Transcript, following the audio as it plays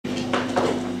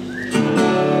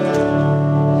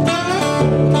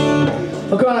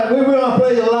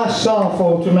last song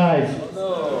for tonight.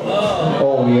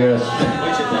 Oh yes.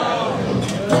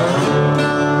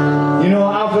 You know,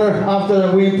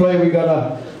 after we play, we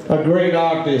got a great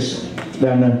artist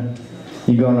down there.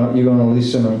 You're gonna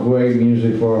listen to great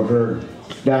music for her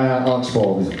down at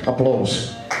Oxford.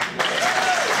 Applause.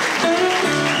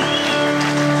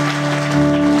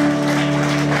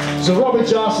 It's a Robert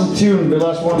Johnson tune, the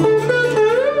last one.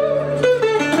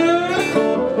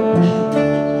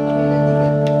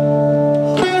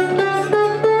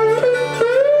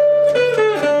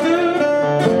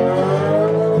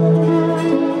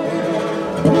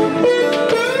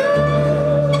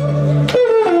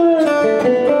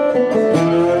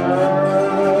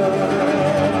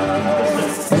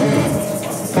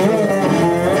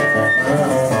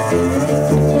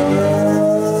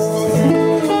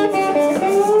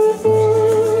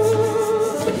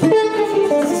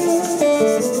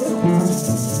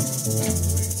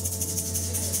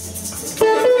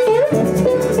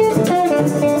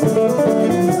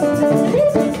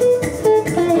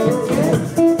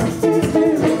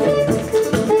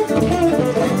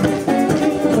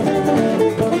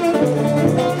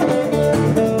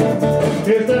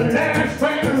 If the last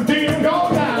fan didn't go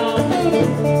down,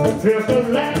 if the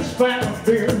last fan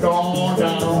didn't go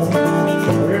down,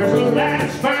 if the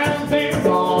last fan didn't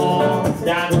go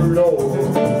down the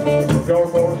road, go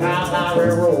for down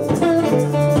our road.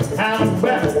 How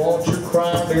better won't you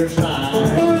cry this night?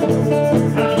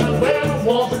 How better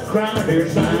won't you cry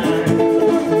this night?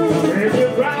 If you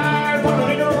cry for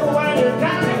the girl when you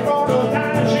die for the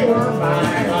time she were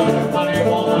mine, money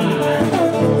won't lie.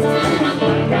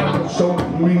 So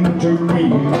mean to me,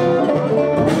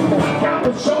 God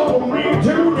was so mean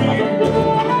to me.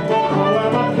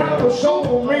 Well, my God was so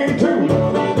mean to me.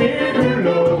 Baby,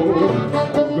 love,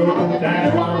 go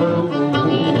down my road.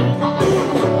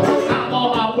 I'm on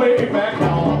my way back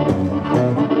home.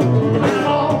 I'm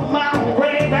on my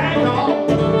way back home.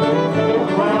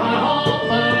 Well, I'm on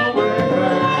my way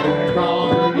back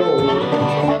on the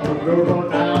road. Go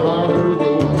down my road.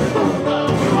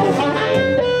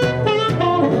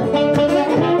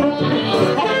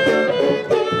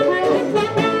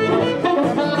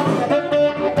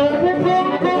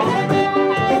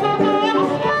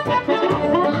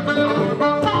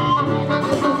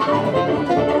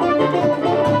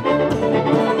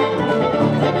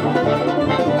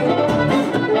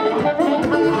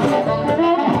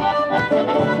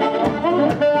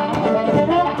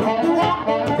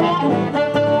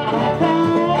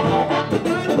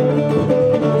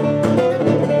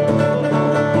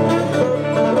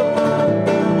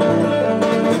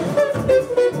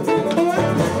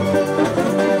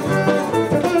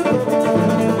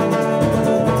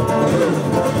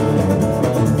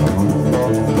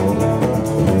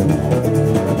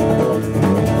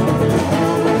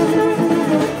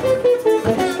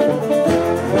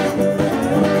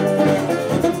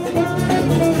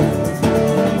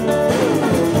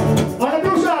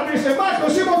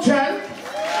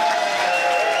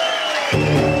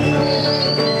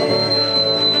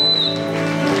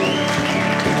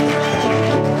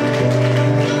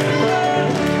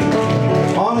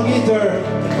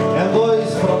 And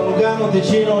voice from Lugano,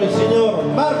 Ticino, il signor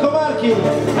Marchi.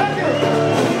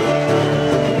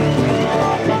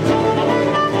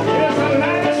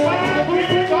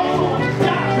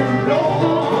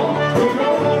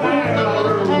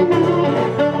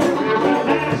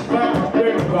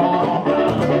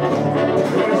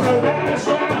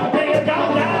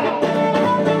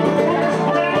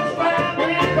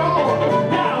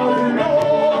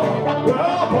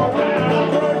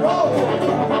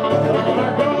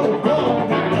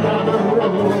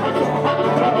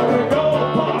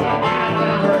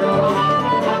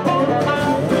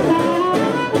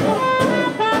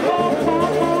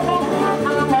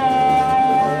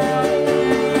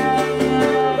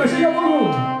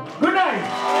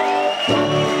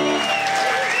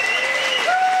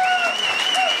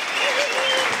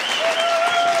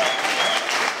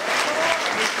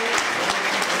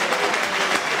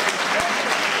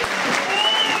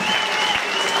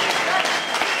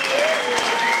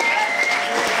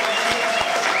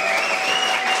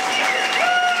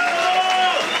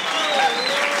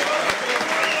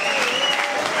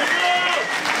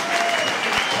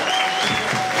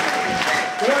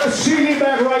 CD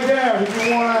back right there if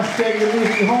you want to take your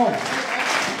music home.